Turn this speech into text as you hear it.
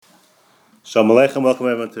Shalom Aleichem, welcome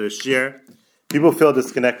everyone to the Shir. People feel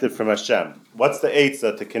disconnected from Hashem. What's the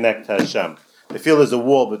eitzah to connect to Hashem? They feel there's a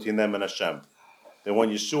wall between them and Hashem. They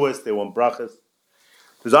want Yeshuas, they want brachas.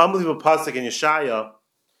 There's an unbelievable pasuk in Yeshaya,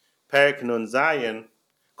 Perek Nun Zayin,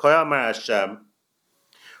 Koyal Mar Hashem,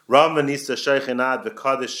 Ram v'nisa sheichinad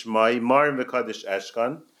v'kadosh shmai, Marim v'kadosh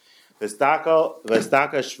eshkan,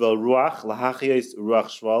 V'staka shvel ruach, L'hachiyos ruach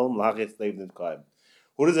shvalm, L'hachiyos leiv nidkaim.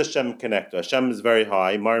 Who does Hashem connect to? Hashem is very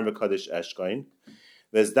high, Marim v'kadosh eshkan.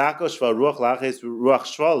 V'staka shvel ruach, L'hachiyos ruach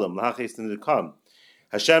shvalm, L'hachiyos nidkaim.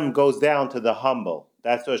 Hashem goes down to the humble.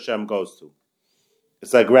 That's what Hashem goes to.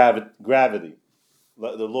 It's like gravity,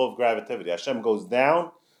 the law of gravitivity. Hashem goes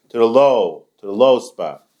down to the low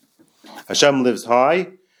spot. Hashem lives high,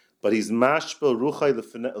 but he's mashbel ruchai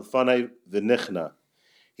l'fanei v'nichna.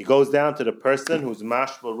 He goes down to the person who's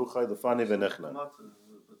mashbel ruchai l'fanei v'nichna.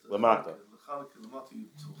 Lamata.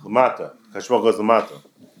 Kashmol goes lamata.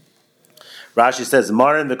 Rashi says,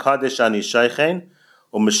 Marin v'kadesh ani shaychen,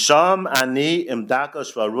 u'misham ani imdaka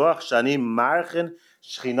shva ruach shani marchin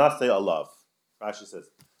shchinasei alav. Rashi says,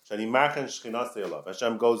 shani marchin shchinasei alav.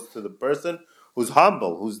 Hashem goes to the person who's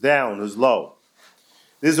humble, who's down, who's low.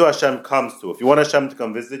 This is what Hashem comes to. If you want Hashem to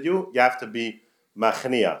come visit you, you have to be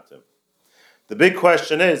machniyat him. The big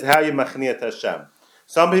question is, how are you machniyat Hashem?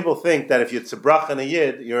 Some people think that if you're tzibrach and a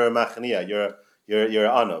yid, you're a machniyah, you're an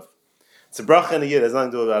anav. Tzibrach and a yid has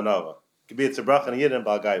nothing to do with anava. It could be a tzibrach and a yid and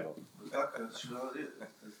balgaiva.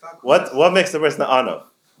 What makes the person an anav?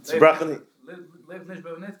 Tzibrach and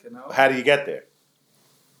a... How do you get there?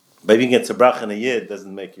 Maybe you can get tzibrach and a yid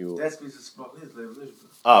doesn't make you...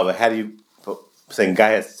 Oh, but how do you... Saying guy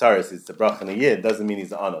has tzaras, he's tzibrach and a yid doesn't mean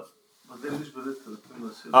he's an anav.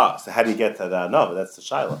 So how do you get to the anava? That's the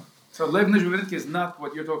shaila. So Lev Nish B'Veditke is not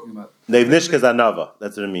what you're talking about. Lev Nishka is anava.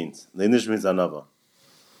 That's what it means. Lev Nish means anava.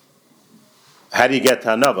 How do you get to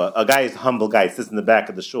anava? A guy is a humble guy. He sits in the back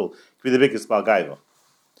of the shul. He could be the biggest balgaiva.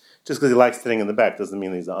 Just because he likes sitting in the back doesn't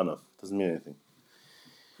mean he's an anav. Doesn't mean anything.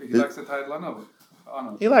 He likes the title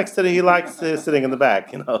anava. He likes sitting in the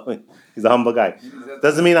back. You know, he's a humble guy.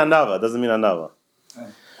 Doesn't mean anava. Doesn't mean anava.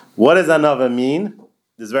 What does anava mean?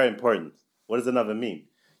 This is very important. What does anava mean?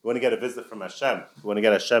 You want to get a visit from Hashem. You want to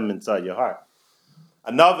get Hashem inside your heart.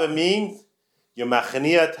 Anava means you're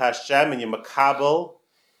machaniyat Hashem and you're makabel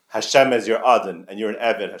Hashem as your adon and you're an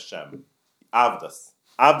eved Hashem. Avdas.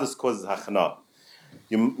 Avdas causes hachana.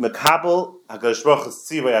 You're makabel HaKadosh Baruch Hu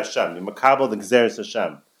tzivay Hashem. You're makabel the gzeres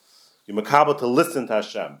Hashem. You're makabel to listen to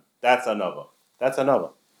Hashem. That's anava. That's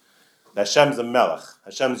anava. Hashem's a melech.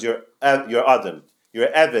 Hashem's your adon. You're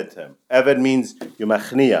eved to him. Eved means you're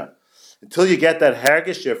machniyah. Until you get that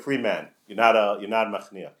hergish, you're a free man. You're not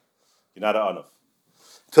machniyah. You're not an anav.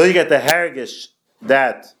 Until you get the hergish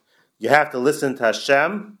that you have to listen to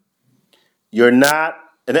Hashem, you're not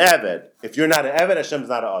an eved. If you're not an eved, Hashem's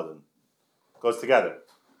not an adon. Goes together.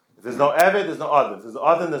 If there's no eved, there's no adon. If there's no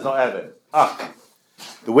adon, there's no eved.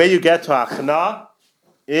 The way you get to achna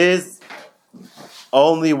is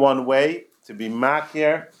only one way, to be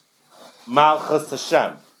makir malchus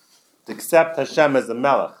Hashem, to accept Hashem as the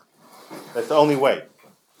melech. That's the only way.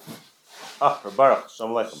 Baruch,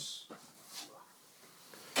 Shalom Aleichem.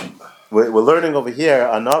 We're learning over here,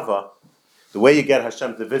 anava, the way you get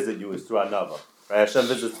Hashem to visit you is through anava. Right? Hashem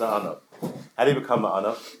visits the anav. How do you become an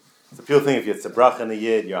anav? So people think if you're tzibrach and a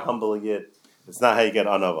yid, you're a humble yid. It's not how you get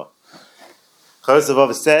anava. Chavis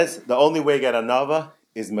Avava says, the only way you get anava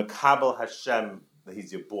is makabel Hashem, that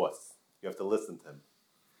he's your boss. You have to listen to him.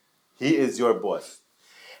 He is your boss.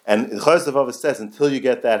 And the Chavis Avava says, until you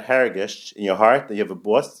get that haragish in your heart, that you have a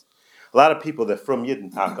boss, a lot of people, they're from Yid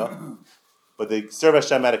and Taka, but they serve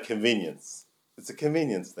Hashem out of convenience. It's a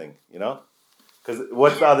convenience thing, you know? Because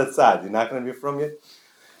what's the other side? You're not going to be from Yid?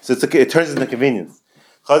 So it turns into convenience.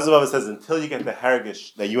 Chavis Avava says, until you get the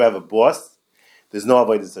haragish that you have a boss, there's no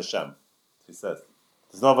avodas Hashem. He says,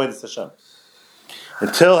 there's no avodas Hashem.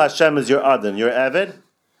 Until Hashem is your adon, your eved,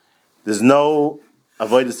 there's no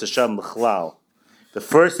avodas Hashem b'chlal. The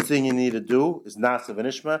first thing you need to do is Nasa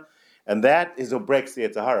v'nishma, and that is what breaks the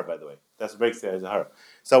Yetzer Hara, by the way. That's what breaks the Yetzer Hara.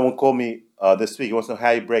 Someone called me this week, he wants to know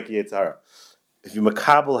how you break the Yetzer Hara. If you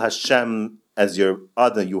makabel Hashem as your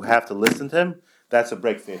adon, you have to listen to him, that's what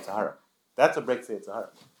breaks the Yetzer Hara. That's what breaks the Yetzer Hara.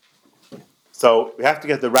 So we have to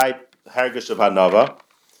get the right hergish of Hanava,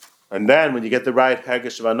 and then when you get the right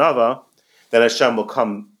hergish of Hanava, then Hashem will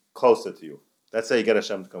come closer to you. That's how you get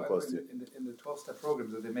Hashem to come close to you. In the 12-step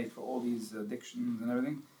programs that they make for all these addictions and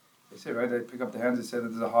everything, they say, right, they pick up the hands, they say that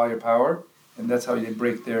there's a higher power, and that's how they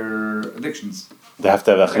break their addictions. They have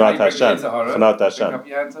to have Achnat Hashem. Achnat Hashem.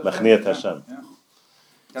 Machniyat Hashem.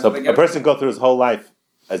 So a person go through his whole life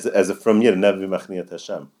as a from Yid and never be Machniyat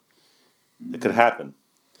Hashem. It could happen.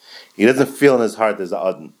 He doesn't feel in his heart there's an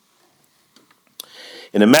Adon.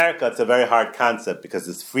 In America, it's a very hard concept because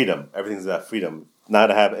it's freedom. Everything's about freedom, not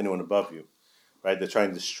to have anyone above you. Right? They're trying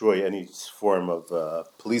to destroy any form of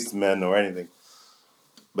policemen or anything.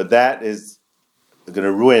 But that is going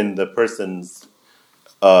to ruin the person's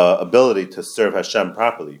ability to serve Hashem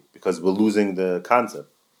properly because we're losing the concept.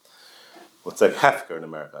 Well, it's like Hefker in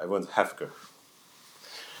America. Everyone's Hefker.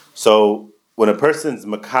 So when a person's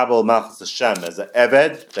Makabel Malchus Hashem as an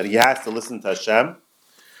Eved, that he has to listen to Hashem,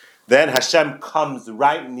 then Hashem comes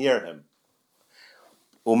right near him.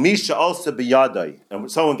 Umisha also biyadai. And when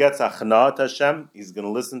someone gets a chana to Hashem, he's going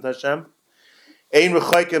to listen to Hashem. Ein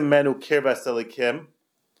rechaykim menu kirvas elikim.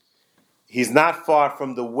 He's not far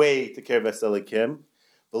from the way to kirvas elikim.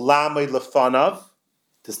 V'lamay lefanav,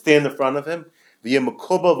 to stand in front of him.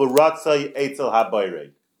 V'yemakuba v'ratzay eitzel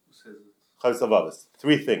habayrei.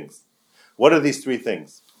 Three things. What are these three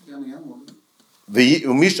things? The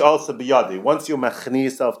umish also biyadi. Once you machni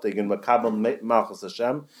yourself to makabel malchus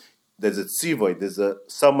Hashem, there's a tzivoy. There's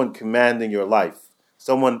someone commanding your life.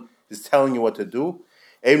 Someone is telling you what to do.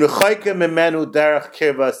 You're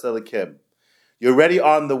already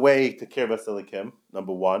on the way to kirvas elikim.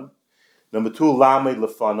 Number one. Number two, lamed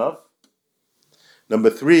lefanav. Number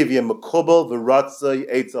three, v'yemakubel v'ratzay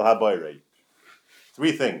eitzel habayrei.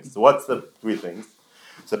 Three things. So what's the three things?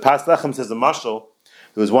 So Pas Lechem says a mashal.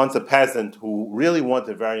 There was once a peasant who really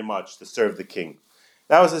wanted very much to serve the king.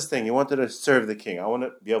 That was his thing. He wanted to serve the king. I want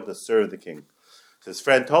to be able to serve the king. So his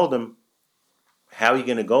friend told him, how are you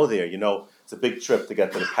going to go there? You know, it's a big trip to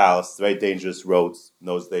get to the palace. Very dangerous roads in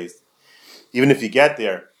those days. Even if you get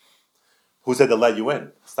there, who said to let you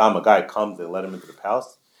in? Some a guy comes, they let him into the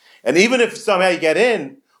palace. And even if somehow you get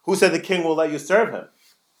in, who said the king will let you serve him?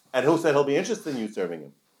 And who said he'll be interested in you serving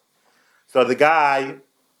him? So the guy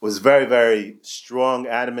was very, very strong,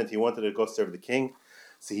 adamant. He wanted to go serve the king.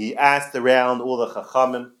 So he asked around all the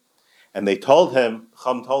chachamim, and they told him,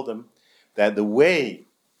 Chacham told him, that the way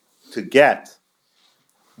to get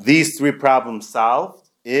these three problems solved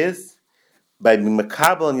is by being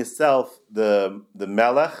makabel on yourself the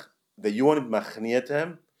melech, that you want to be machniya to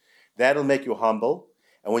him. That'll make you humble.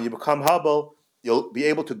 And when you become humble, you'll be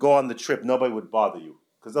able to go on the trip. Nobody would bother you.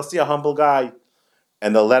 Because they'll see a humble guy,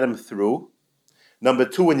 and they'll let him through. Number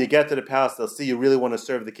two, when you get to the palace, they'll see you really want to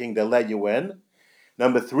serve the king, they'll let you in.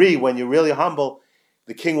 Number three, when you're really humble,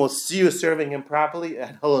 the king will see you serving him properly,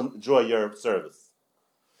 and he'll enjoy your service.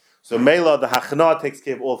 So Mela, the Hachna, takes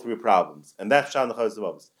care of all three problems. And that's Shan the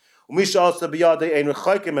Chazavavas.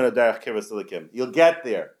 You'll get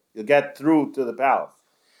there. You'll get through to the palace.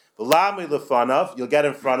 You'll get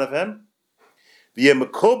in front of him.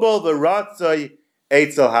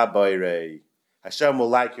 Hashem will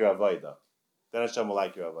like your avodah. Then Hashem will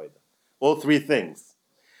like your avodah. All three things.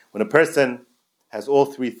 When a person has all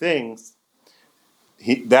three things,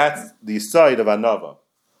 that's the side of anava.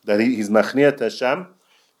 That he's machniyat to Hashem.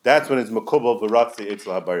 That's when it's makubal v'ratzi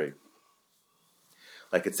eitzel habarei.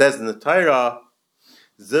 Like it says in the Torah,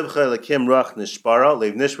 Zivcha lekim rach nishpara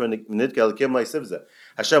leiv nishma nidka lekim leisivza.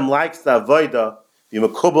 Hashem likes the avodah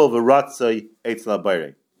v'makubal v'ratzi eitzel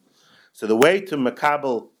habarei. So the way to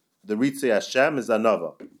makabel the ritzei Hashem is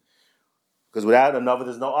anava. Because without anava,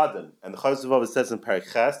 there's no adon. And the Chazavav says in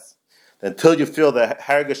Periches, that until you feel the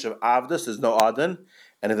hergish of avdus, there's no adon.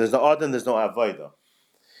 And if there's no adon, there's no avodah.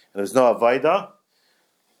 And if there's no avodah,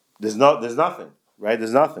 there's nothing. Right?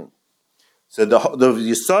 There's nothing. So the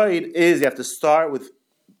yisoid is you have to start with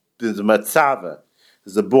the matzava.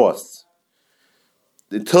 There's a boss.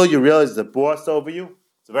 Until you realize the boss over you,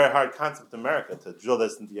 it's a very hard concept in America to drill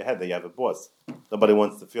this into your head that you have a boss. Nobody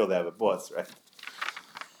wants to feel they have a boss, right?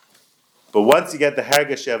 But once you get the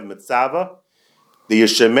hergesh of mitzvah, the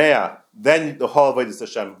yeshemea, then the whole avodas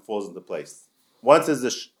Hashem falls into place. Once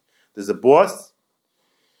there's a boss,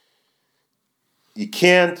 you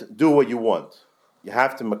can't do what you want. You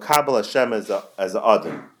have to makabel Hashem as an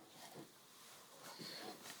adam.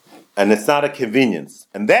 And it's not a convenience.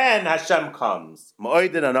 And then Hashem comes.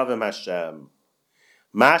 Ma'oidin anavim Hashem.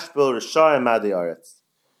 Mashbil Rishayim Adi Aretz.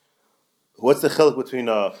 What's the chiluk between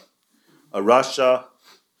a Rasha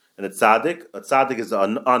and a tzaddik? A tzaddik is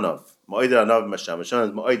an anav. Ma'oidin anavim Hashem. Hashem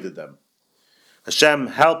has ma'oided them. Hashem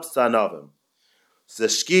helps the anavim. So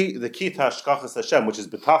the key to hashkachas Hashem, which is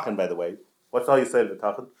betachin, by the way. What's all you say to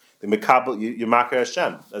betachin? The mikabel, you makar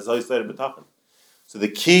Hashem. That's all you say to betachin. So the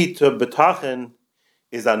key to betachin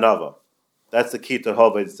is anava. That's the key to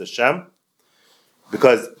avodas Hashem.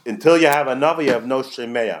 Because until you have anava, you have no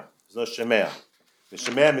shemeya. There's no shemeya. The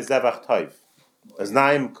shemeya is zevach toiv. As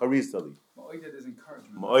naim karisali. Ma'oided is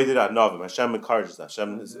encouragement. Ma'oided anavim. Hashem encourages them.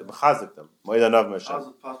 Hashem is mechazik them. Ma'oided anavim Hashem. How's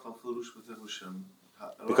it possible for Rush with the Hashem.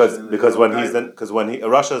 Because when he's in,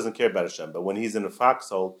 Russia doesn't care about Hashem, but when he's in a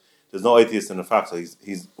foxhole, there's no atheist in a foxhole.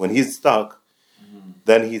 He's when he's stuck,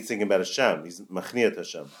 then he's thinking about Hashem. He's machniyat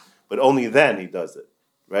Hashem, but only then he does it,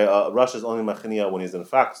 right? Russia's only machniyah when he's in a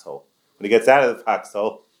foxhole. When he gets out of the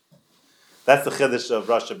foxhole, that's the chiddush of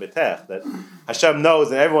Russia B'tech, that Hashem knows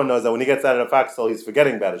and everyone knows that when he gets out of the foxhole, he's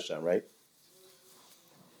forgetting about Hashem, right?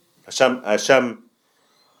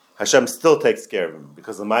 Hashem still takes care of him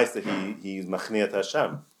because the Maisa he's machniyat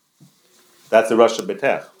Hashem. That's the Russia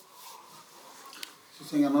B'tech. So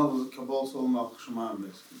saying another Kabbalah Mach Shemayim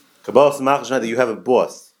basically. Kabbalah Mach Shemayim, you have a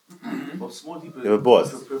boss. But small people, you have a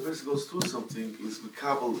boss. If a person goes through something, is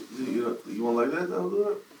Makabal, you want like that? I'll do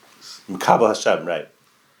it. Makabal Hashem, right?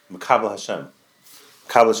 Makabal Hashem.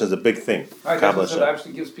 Makabal Hashem is a big thing. Makabal Hashem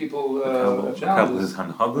actually gives people challenges.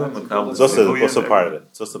 It's also part of it.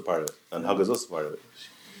 It's also part of it. And Haga is also part of it.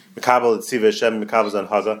 Makabal Tziva Hashem, Makabal on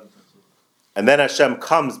Haga. And then Hashem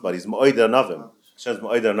comes, but he's Ma'oidah Anavim. Hashem's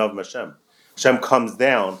Ma'oidah Anavim Hashem. Hashem comes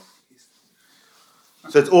down.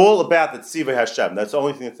 So it's all about the Tziva Hashem. That's the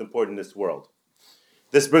only thing that's important in this world.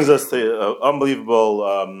 This brings us to an unbelievable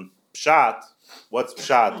pshat. What's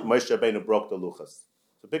pshat? Moshe Rabbeinu broke the luchas.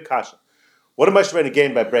 It's a big kasha. What did Moshe Rabbeinu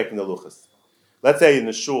gain by breaking the luchas? Let's say in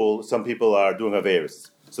the shul, some people are doing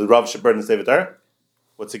averis. So the Rav should burn the Sefer Torah?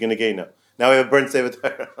 What's he going to gain now? Now we have burned Sefer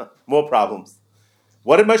Torah. More problems.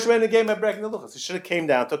 What did Moshe Rabbeinu gain by breaking the luchas? He should have came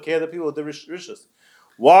down, took care of the people with the rishus.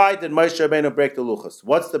 Why did Moshe Rabbeinu break the luchas?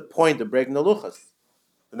 What's the point of breaking the luchas?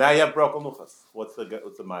 So now you have broken luchas. What's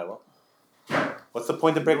the milo? What's the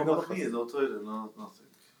point of breaking the luchas? No Torah, no nothing.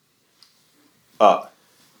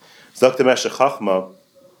 Zok the Meshech Chachma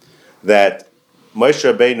that Moshe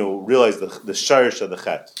Rabbeinu realized the sharish of the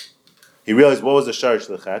chet. He realized what was the sharish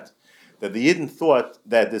of the chet. That the Yidden thought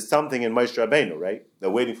that there's something in Moshe Rabbeinu, right? They're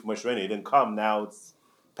waiting for Moshe Rabbeinu. He didn't come. Now it's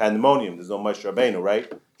pandemonium. There's no Moshe Rabbeinu,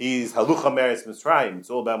 right? He's Halucha Meretz Mitzrayim. It's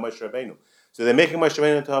all about Moshe Rabbeinu. So they're making Moshe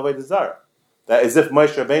Rabbeinu into Avodah Zarah. That as if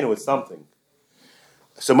Moshe Rabbeinu is something.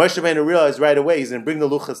 So Moshe Rabbeinu realized right away he's going to bring the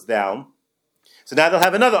luchas down. So now they'll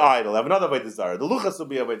have another idol, have another Avodah Zarah. The luchas will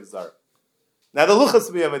be Avodah Zarah. Now the luchas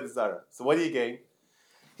will be Avodah Zarah. So what do you gain?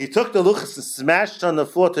 He took the luchas and smashed on the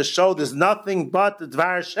floor to show there's nothing but the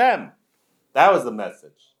Dvar Hashem. That was the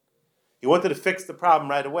message. He wanted to fix the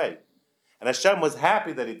problem right away. And Hashem was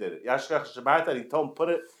happy that he did it. Yashkach Shabbat, he told him, put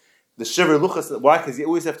it, the Shiver Luchas. Why? Because you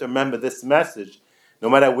always have to remember this message, no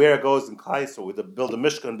matter where it goes in Klal Yisrael, we build a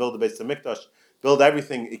Mishkan, build the Beis HaMikdash, build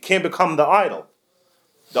everything. It can't become the idol.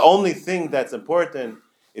 The only thing that's important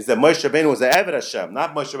is that Moshe Rabbeinu was the Eved Hashem,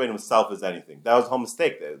 not Moshe Rabbeinu himself as anything. That was a whole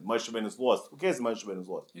mistake there. Moshe Rabbeinu is lost. Who cares if Moshe Rabbeinu is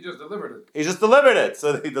lost? He just delivered it. He just delivered it.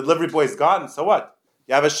 So the delivery boy is gone. So what?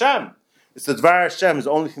 You have Hashem. It's the Dvar Hashem is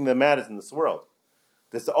the only thing that matters in this world.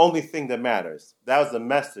 That's the only thing that matters. That was the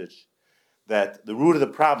message that the root of the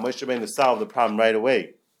problem, Moshe Rabbeinu solved the problem right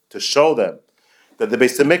away to show them that the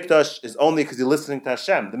Beis HaMikdash is only because you're listening to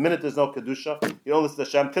Hashem. The minute there's no Kedusha, you don't listen to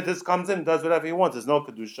Hashem. Titus comes in and does whatever he wants. There's no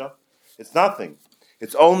Kedusha. It's nothing.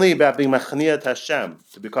 It's only about being Machaniyat Hashem,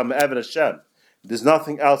 to become Eved Hashem. There's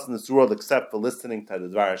nothing else in this world except for listening to the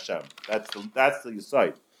Dvar Hashem. That's the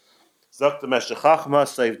Yisayt. Zok the Meshech Chachma,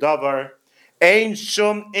 Seif Davar, Ein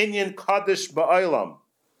Shum Inyan Kaddish Ba'olam.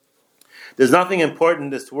 There's nothing important in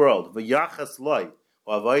this world. V'yachas loy,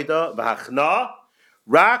 v'avoida, v'hachna,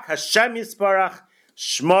 rak Hashem Yisparach,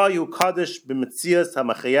 Shma Yu Kaddish b'metzias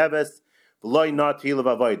ha'machayeves, v'loy not hilav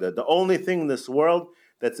avoida. The only thing in this world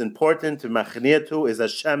that's important to machniyatu is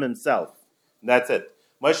Hashem himself. And that's it.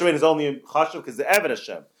 Moshe Rabbeinu is only chashuv because the Eved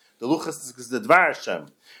Hashem. The luchas is because the Dvar Hashem.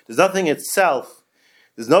 There's nothing itself.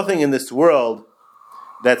 There's nothing in this world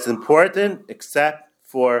that's important except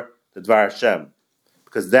for the Dvar Hashem,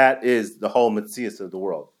 because that is the whole mitzias of the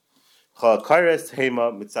world. It's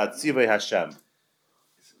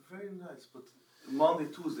very nice, but Monday,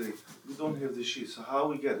 Tuesday, we don't have the sheet, so how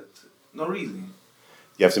we get it? Not really.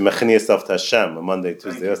 You have to mechani yourself to Hashem on Monday,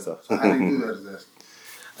 Tuesday also. So how do you do that?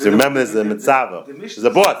 So remember there's a mitzvah. There's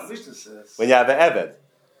a boss. When you have an Eved.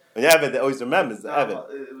 When you have it, they always remember it's the Eved.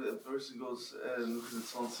 A person goes and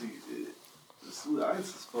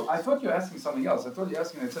I thought you were asking something else. I thought you were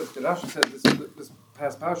asking, it says, the Rashi said this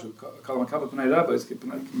past parashut,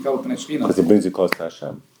 because it brings you close to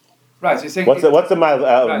Hashem. Right, so you're saying... What's the mile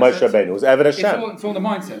of Moshe Rabbeinu? It was Eved Hashem. It's all the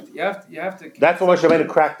mindset. You have to... That's what Moshe Rabbeinu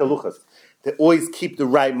cracked the luchas. To always keep the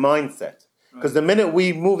right mindset. Because the minute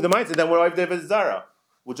we move the mindset, then we're Eved Zara.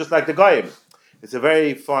 We're just like the Goyim. It's a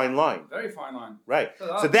very fine line. Very fine line. Right.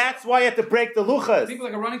 So that's why you have to break the luchas. People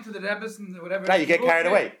like are running to the Rebbe's and whatever. Right, you get carried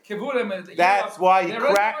away. That's why he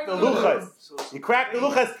cracked the luchas. He cracked the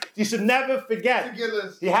luchas. You should never forget.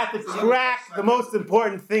 He had to crack the most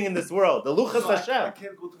important thing in this world. The luchas Hashem.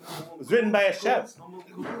 It was written by Hashem.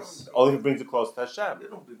 Only he brings it close to Hashem.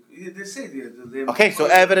 They say they Okay, so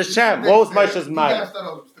Eved Hashem. What was Moshe's mind?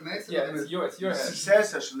 Yeah, it's your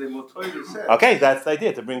head. Okay, that's the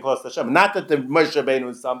idea, to bring close to Hashem. Not that the Moshe Rabbeinu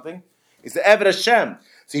is something. It's the Eved Hashem.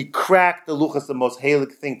 So he cracked the luchas, the most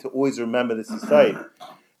halic thing to always remember this Yisrael.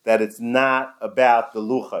 That it's not about the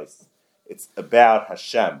luchas. It's about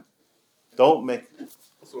Hashem. Don't make...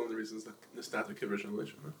 Also one of the reasons that the static Kiddush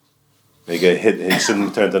relation, right? They get hit. He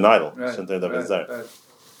shouldn't turn to an idol. Right, Shouldn't turn to a Zar.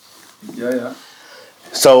 Yeah.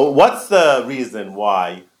 So what's the reason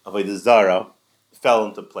why Avodah Zarah fell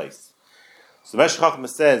into place? So Meshech Chochmah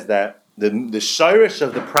says that the shirish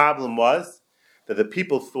of the problem was that the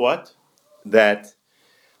people thought that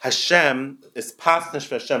Hashem is pasnish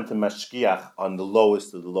for Hashem to mashkiach on the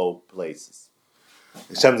lowest of the low places.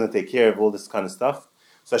 Hashem's going to take care of all this kind of stuff.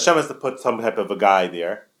 So Hashem has to put some type of a guy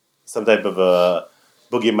there, some type of a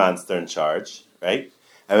boogie monster in charge, right?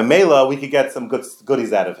 And in Mela, we could get some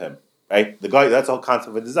goodies out of him, right? The guy, that's the whole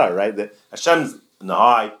concept of desire, right? That Hashem's in the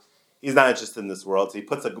high, he's not interested in this world, so he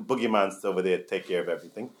puts a boogie monster over there to take care of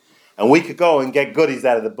everything. And we could go and get goodies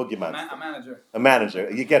out of the boogie monster. A manager.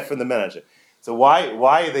 You get from the manager. So why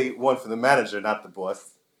are they one from the manager, not the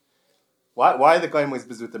boss? Why are the guy always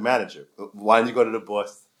busy with the manager? Why don't you go to the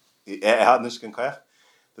boss? The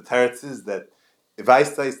teretz is that if I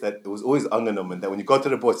say that it was always angenommen that when you go to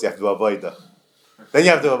the boss you have to do avoida. Then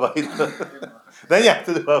you have to avoida. Then you have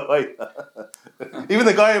to do avoida. Even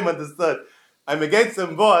the guy understood. I'm against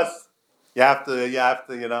some boss. You have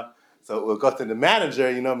to. So we'll go to the manager.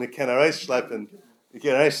 You can't always schleppen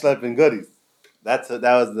goodies. That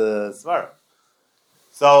was the svara.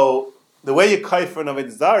 So the way you kaifer an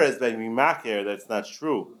avodah zarah is by makir that's not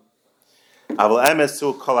true. Aval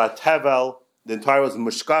emesu kol tevel. The entire was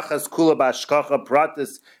mushkachas kula bashkacha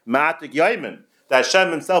pratis ma'atik yaimin. That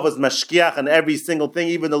Hashem Himself was mashkiach on every single thing,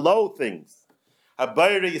 even the low things.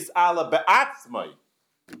 Habayri yis'ala be'atzmai.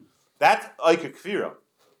 That's oika kfira.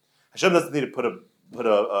 Hashem doesn't need to put a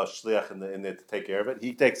shliach in there to take care of it.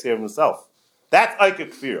 He takes care of himself. That's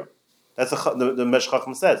oika kfira. That's the Meshech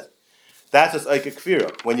Chochmah says. That's just oika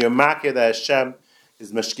kfira. When you're makir that Hashem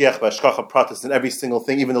is mashkiach bashkacha pratis in every single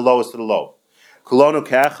thing, even the lowest of the low. Kulonu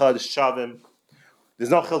ke'echad shavim. There's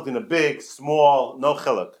no chiluk in a big, small, no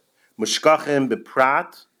chiluk. Mushkachim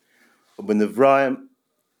beprat, ubenevraim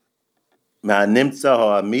ma'animtza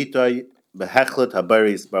ha'amitoi behechlet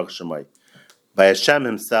habari yisbarach shemai. By Hashem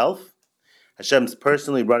Himself, Hashem's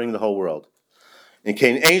personally running the whole world. In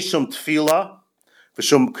kain ein shum tefila,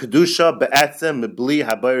 v'shum kedusha be'etzem mebli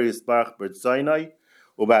habari yisbarach b'rtzaynai,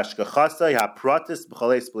 u'ba'ashkachasai ha'pratis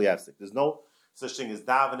b'chaleis b'li efsek. There's no such thing as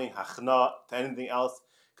davening, hachna, to anything else.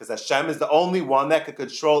 Because Hashem is the only one that can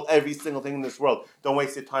control every single thing in this world. Don't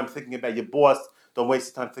waste your time thinking about your boss. Don't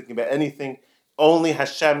waste your time thinking about anything. Only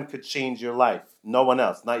Hashem could change your life. No one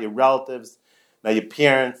else. Not your relatives, not your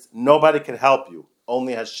parents. Nobody can help you.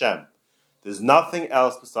 Only Hashem. There's nothing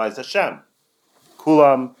else besides Hashem.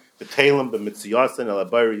 Kulam, b'telim, b'mitziyasin,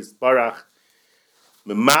 el-abari yisbarach,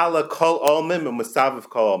 m'mala kol olmim, m'musaviv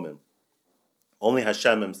kol olmim. Only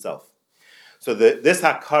Hashem Himself. So this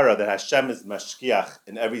hakara that Hashem is mashkiach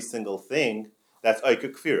in every single thing, that's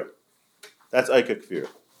oika kfira. That's oika kfira.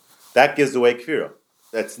 That gives away kfira.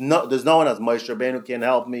 There's no one else. Moshe Rabbeinu can't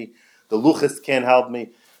help me. The luchas can't help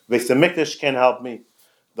me. Beis Hamikdash can't help me.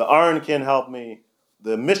 The Aron can't help me.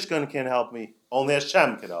 The Mishkan can't help me. Only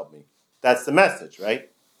Hashem can help me. That's the message,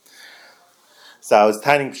 right? So I was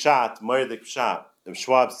tying pshat, Moedik pshat. The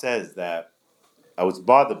Schwab says that I was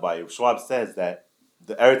bothered by it. Schwab says that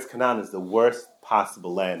the Eretz Canaan is the worst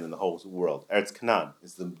possible land in the whole world. Eretz Canaan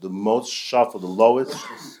is the most shuffled, the lowest,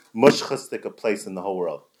 mushchastic place in the whole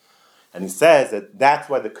world. And he says that that's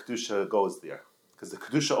why the Kedusha goes there. Because the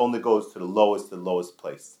Kedusha only goes to the lowest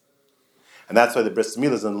place. And that's why the Bris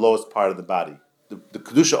Milah is in the lowest part of the body. The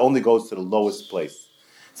Kedusha only goes to the lowest place.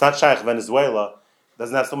 It's not Shaykh Venezuela,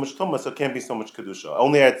 doesn't have so much tumah, so it can't be so much Kedusha.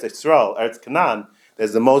 Only Eretz Yisrael, Eretz Canaan,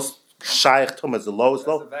 there's the most Shaykh tumah, is the lowest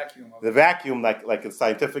low. The vacuum, like a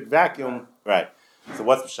scientific vacuum. Right. So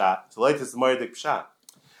what's pshat? So later it's Moedik pshat.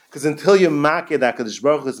 Because until you makir that Kadosh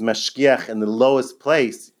Baruch Hu is mashkiach in the lowest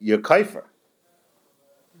place, you're kaifer.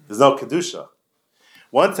 There's no kedusha.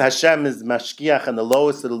 Once Hashem is mashkiach in the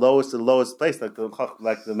lowest of the lowest place, like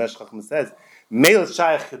the Meshech Chochmah says, meil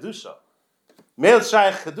shaykh kedusha. Meil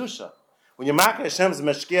shaykh kedusha. When you makir Hashem's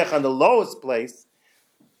mashkiach on the lowest place,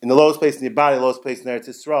 in the lowest place in your body, the lowest place in Eretz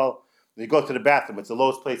Yisrael. When you go to the bathroom, it's the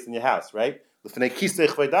lowest place in your house, right? Even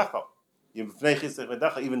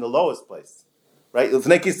the lowest place, right?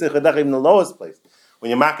 Even the lowest place. When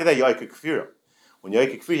you're makir there, you're kfira. When you're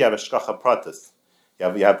kfira, you have a shkacha pratis. You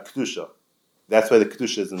have kedusha. That's why the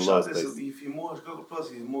kedusha is in the lowest place. If you're more shkacha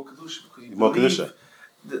pratis, you're more kedusha because you more believe kedusha.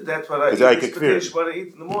 That's what I eat. What I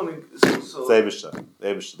eat in the morning. So the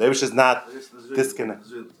Eibush is not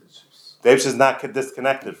disconnected. The Eibush is not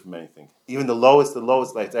disconnected from anything. Even the lowest,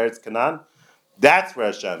 like Eretz Canaan, that's where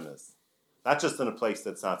Hashem is. Not just in a place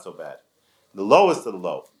that's not so bad. The lowest of the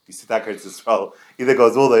low. You see that Eretz Yisrael either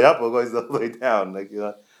goes all the way up or goes all the way down, like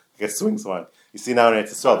a swing swan. You see now in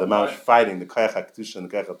Eretz Yisrael, the Mamish fighting the Koyach HaKedusha and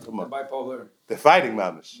the Koyach HaTumah. Bipolar. They're fighting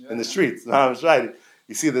Mamish in the streets. Mamish fighting.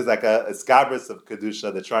 You see, there's like a scabrous of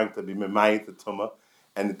Kedusha. They're trying to be Memayit the Tumah,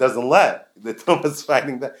 and it doesn't let. The Tumah's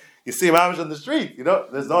fighting that. You see Mamish on the street.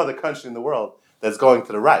 There's no other country in the world that's going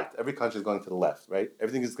to the right. Every country is going to the left, right?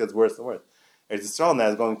 Everything just gets worse and worse. Eretz Yisrael now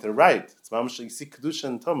is going to the right. It's Mamish. You see Kedusha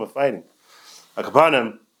and Tumah fighting.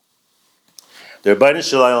 Akapanim, the Rebbeinu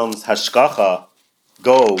Shalom's Hashkacha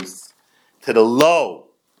goes to the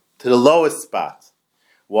lowest spot.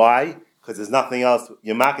 Why? Because there's nothing else.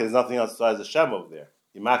 Yamak is nothing else besides Hashem over there.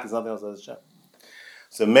 Yamak is nothing else besides Hashem.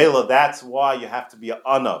 So Mela, that's why you have to be an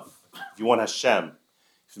anav. If you want Hashem,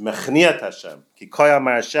 if you mechniyat Hashem, ki koyam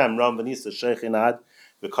mar Hashem ram v'nisa sheichinad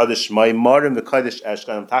v'kadosh ma'imorim v'kadosh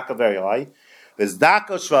eshkanam taka very high.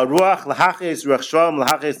 V'zdaka shva ruach l'hachis ruach shvam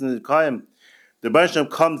l'hachis n'koyam. The Rebbeinu Shalom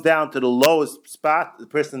comes down to the lowest spot. The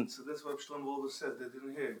person. So that's what Shlomo always said. They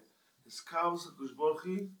didn't hear. Es kaus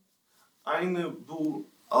gushborchi eine bu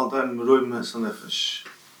al dein roimes nefesh.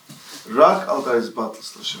 Rak al dein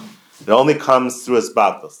battles l'shem. It only comes through his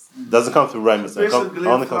battles. It doesn't come through Remus. It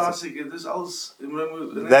only comes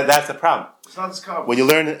through. That's the problem. It's not scarf. When you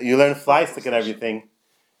learn fly stick and everything,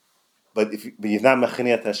 but you're not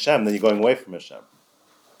mechiniyat Hashem, then you're going away from Hashem.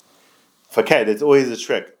 Forget, it's always a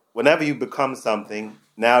trick. Whenever you become something,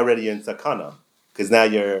 now already you're in sakana, because now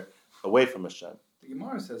you're away from Hashem. The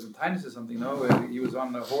Gemara says, and Tiny says something, no? He was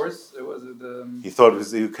on a horse. He thought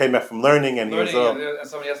he came back from learning, and learning, he was. And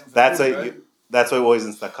somebody asked him for That's food, why. right? That's why always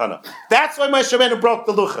in sakana. That's why Moshe Rabbeinu broke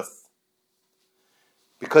the luchas,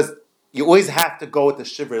 because you always have to go with the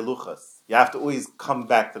shivrei luchas. You have to always come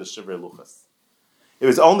back to the shivrei luchas. If it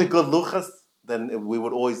was only good luchas, then we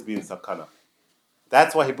would always be in sakana.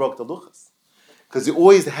 That's why he broke the luchas. Because you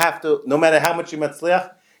always have to, no matter how much you matzliach,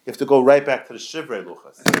 you have to go right back to the shivrei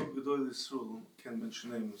luchas. I know Gedol Yisrael can't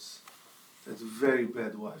mention names. They had very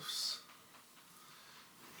bad wives.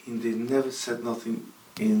 And they never said nothing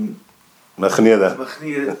in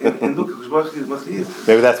Machniyah. in Lukas.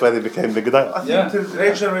 Maybe that's why they became the Gedol. I think the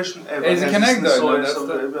next generation ever. Easy has connect this though.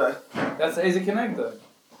 story, That's easy connect though.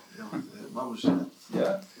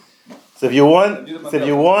 Yeah. So if you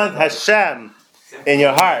want Hashem in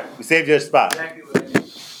your heart, we saved your spot.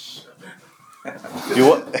 If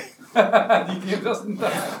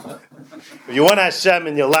you want Hashem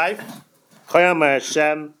in your life, Choyam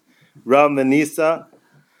Hashem, Ram Venisa,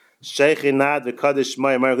 Sheichinad, V'Kadosh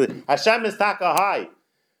Shmai. Hashem is taka high,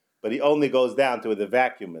 but he only goes down to where the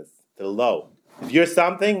vacuum is, to the low. If you're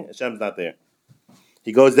something, Hashem's not there.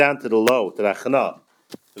 He goes down to the low, to the Achna,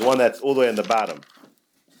 the one that's all the way on the bottom.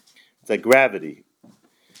 It's like gravity.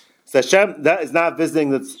 So Hashem that is not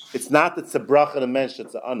visiting. It's not the tzabrach and a mensch.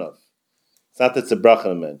 It's the anav. It's not the tzabrach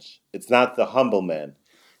and a mensch. It's not the humble man.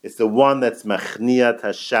 It's the one that's machniyat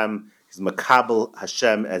Hashem. He's makabel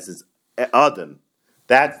Hashem as his adon.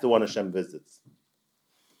 That's the one Hashem visits.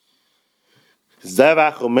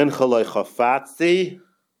 Zevach u'mincha loy chafatzi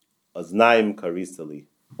aznaim karisali.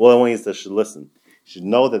 All I want you to should listen. You should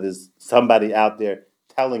know that there's somebody out there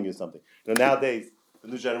telling you something. Nowadays, the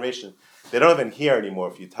new generation, they don't even hear anymore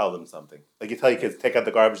if you tell them something. Like you tell your kids, take out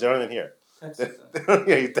the garbage, they don't even hear. They don't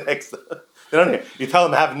hear you text. They don't hear. You tell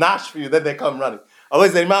them, have nash for you, then they come running.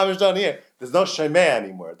 Otherwise, they don't hear. There's no shemea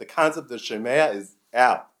anymore. The concept of shemea is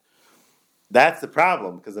out. That's the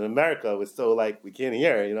problem, because in America, we're still like, we can't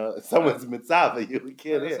hear, If someone's mitzvah, we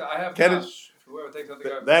can't hear. I have nash. Whoever takes out the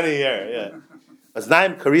garbage. Then he hear, yeah.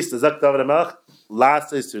 Aznaim karista zak davar melch,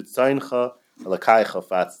 lasis ritzaincha, alakaicha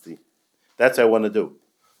fatzti. That's what I want to do.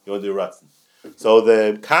 You want to do Ratzin. So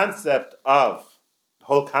the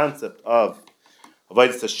whole concept of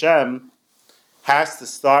Avodas Hashem has to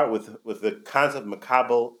start with the concept of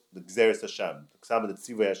Makabel, the Gzeres Hashem, the Ksama, the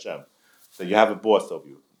Tzivay Hashem. So you have a boss over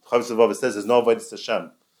you. Chavis Avava says there's no Avodas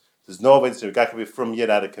Hashem. There's no Avodas Hashem. A guy can be from Yid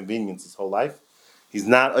out of convenience his whole life. He's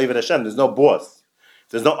not Avodas Hashem. There's no boss.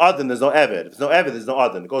 If there's no Adon, there's no Eved. If there's no Eved, there's no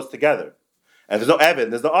Adon. It goes together. And if there's no Eved,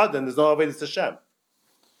 there's no Adon, there's no Avodas Hashem.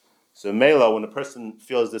 So Mela, when a person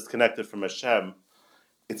feels disconnected from Hashem,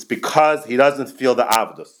 it's because he doesn't feel the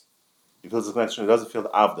Avdus. He feels the connection, he doesn't feel the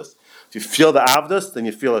Avdus. If you feel the Avdus, then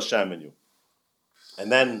you feel Hashem in you.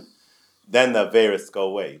 And then the Averis go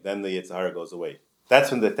away. Then the Yitzhara goes away. That's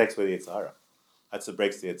when it takes away the Yitzhara. That's what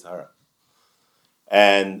breaks the Yitzhara.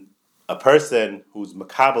 And a person who's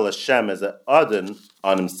Makabal Hashem as an Adon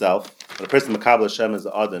on himself, when a person Makabal Hashem as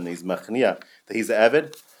an Adon, he's Machniya, that he's an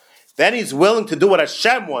Evid, then he's willing to do what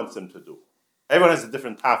Hashem wants him to do. Everyone has a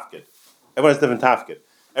different tafkid. Everyone has a different tafkid.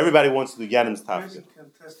 Everybody wants to do Yanim's A tafkid. person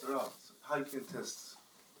can test it out. How you can test?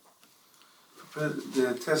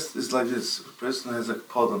 The test is like this. A person has a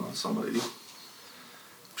pardon on somebody.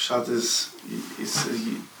 Pshat is,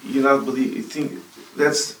 you not believe, you think,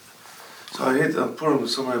 that's, so I heard on Purim,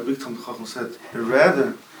 somewhere a big time Chacham said,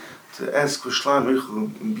 rather to ask for Shleim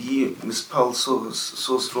Eichel and be mispal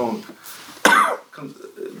so strong,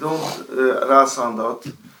 don't rasan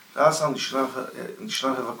that, rasan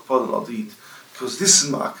Shleim have a pardon on it, because this is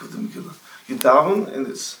mark of the Megillah. You daven and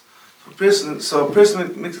it's, so a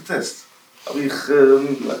person makes a test.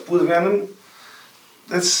 Like put again,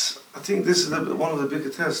 that's, I think this is one of the bigger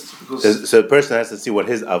tests because. So the person has to see what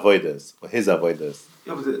his avoid is.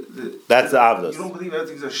 Yeah, but that's the avdus. You don't believe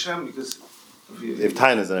everything's Hashem because if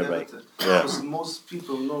time is in it, right? Yeah. Because most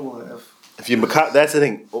people normally have. If you that's the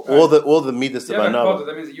thing. All the midas of anava.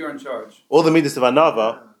 That means that you're in charge. All the midas of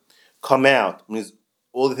anava come out. It means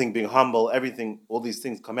all the things being humble, everything, all these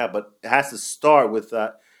things come out. But it has to start with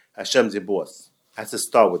Hashem's your boss. It has to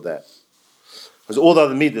start with that. Because all the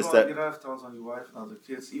other midas that. You don't have to on your wife and other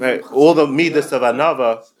kids. Right. All the midas of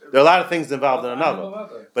anava. There are a lot of things involved in anava,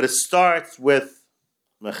 but it starts with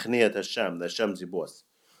Mechniyat Hashem, the Hashem's your boss.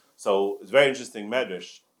 So it's very interesting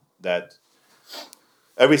medrash that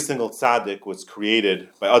every single tzaddik was created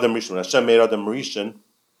by Adam Rishon. When Hashem made Adam Rishon,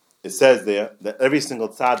 it says there that every single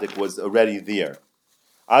tzaddik was already there.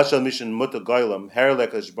 Ashal Mishan Muta Goylam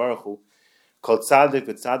Herlek Baruch called Tzaddik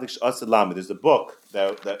v'Tzaddik Sh'asad Lamed. There's a book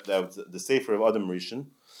that was the Sefer of Adam Rishon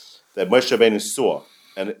that Moshe Rabbeinu saw,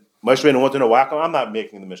 and Moshe Rabbeinu wanted to know why come I'm not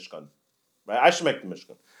making the Mishkan, right? I should make the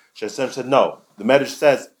Mishkan. Hashem said no. The Medrash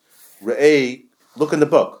says, Re'ei, look in the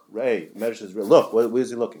book. Re'ei, Medrash says, look. Where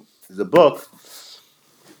is he looking? There's a book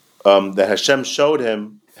that Hashem showed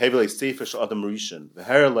him. Hevelei Sefer Sh'Adam Rishon.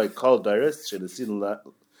 V'herelei Kol Dairis Sh'Lesidin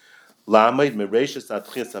Lamed Mereishas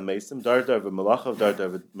Atchias HaMesim Dar V'Malachav Dar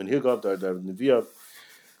V'Menhigav Dar V'Neviyav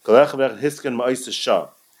Kolech V'Ech Hisken Ma'is Shah.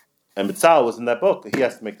 And B'Tzal was in that book. He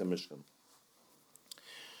has to make the Mishkan.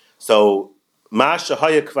 So Masha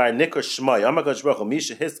Haya Kvar Nikar Shmai Amakash Baruch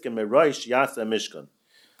Misha Hisken Meroish Yasa Mishkan.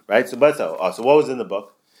 Right? So what was in the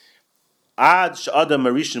book? Ad Sh'Adam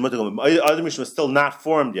Marishan Mutagam. Adam Rishon was still not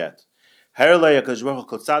formed yet. Herlei Akash Baruch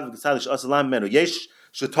Kol Tzaddik Tzaddik Sh'Asalam Menu Yesh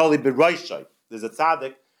Sh'Tali B'Roishai. There's a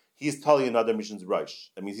tzaddik. He's totally in Adam Rishon's Roish.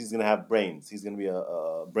 That means he's going to have brains. He's going to be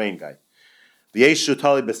a brain guy. The Yesh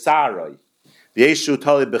Sh'Tali B'Sarai. The Yesh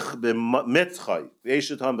Sh'Tali B'Mitzchai. The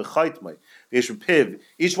Yesh Sh'Tali B'Chaitmai. The Yesh Piv.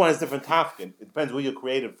 Each one has different tafkin. It depends where you're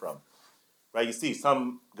created from. Right? You see,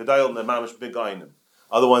 some Gedayel and Mamish Big Gainim.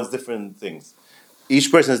 Other ones, different things.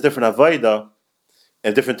 Each person has different avodah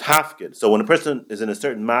and different tafkid. So when a person is in a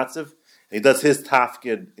certain matzav, and he does his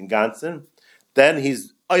tafkid in Gansen, then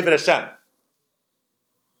he's Oived Hashem.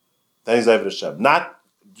 Then he's Oived Hashem. Not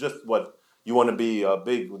just what you want to be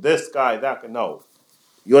big, this guy, that guy. No.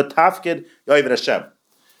 Your tafkid, you're Oived Hashem.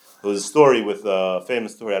 There was a story with a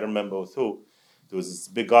famous story, I don't remember with who. There was this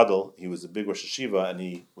big gadol, he was a big Rosh Hashiva, and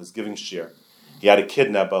he was giving shir. He had a kid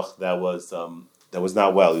Nebuch that was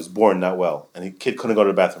not well. He was born not well, and the kid couldn't go to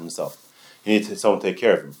the bathroom himself. He needed someone to take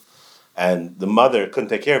care of him, and the mother couldn't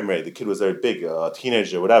take care of him. Right? The kid was very big, a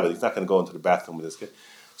teenager, whatever. He's not going to go into the bathroom with this kid.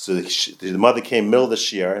 So the mother came middle of the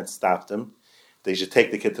shir and stopped him. They should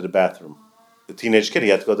take the kid to the bathroom. The teenage kid, he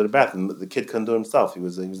had to go to the bathroom. The kid couldn't do it himself. He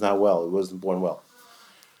was not well. He wasn't born well.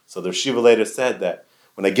 So the Shiva later said that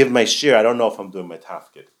when I give my shir, I don't know if I'm doing my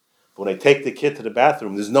tafkid. But when I take the kid to the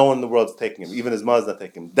bathroom, there's no one in the world taking him. Even his mother's not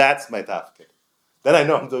taking him. That's my tafkid. Then I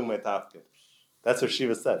know I'm doing my tafkid. That's what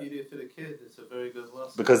Shiva said. Idiot for the kid, it's a very good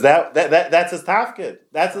lesson. Because that's his tafkid.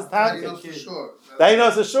 That's his tafkid. That he knows for sure. That he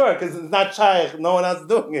knows for sure, because it's not shaykh. No one else is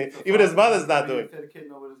doing it. Even his mother's not doing it.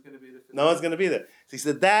 No one's going to be there. So he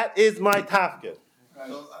said, that is my tafkid.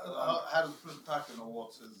 So how does the person talk know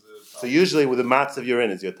what's his So usually with the matzav you're in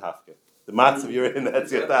is your tafkid. The matzav you're in,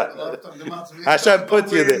 that's your tafkid. Hashem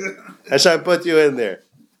put you there. Hashem put you in there.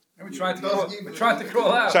 We're trying to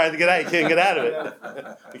crawl out. Trying to get out. You can't get out of it.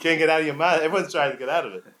 You can't get out of your mind. Everyone's trying to get out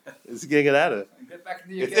of it. You can't get out of it. Get back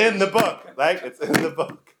into it's in the book. Like, it's in the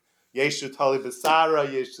book. Yeshu tali b'sara,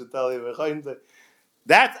 yeshu tali b'choinze.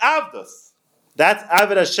 That's avdus. That's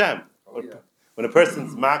Avad Hashem. Oh, yeah. When a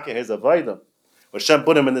person's makeh his avodah, or Hashem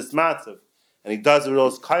put him in this matzav, and he does it with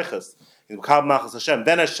those kaiches, he's mekabel machas Hashem.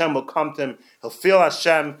 Then Hashem will come to him. He'll feel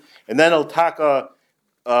Hashem, and then he'll taka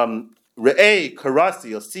re'ei karasi.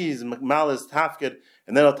 He'll see his malis tafkid,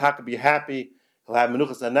 and then he'll taka be happy. He'll have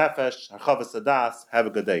menuchas hanefesh, harchavas hadas. Have a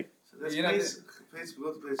good day. So that's You know, place we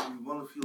want to place. We want to feel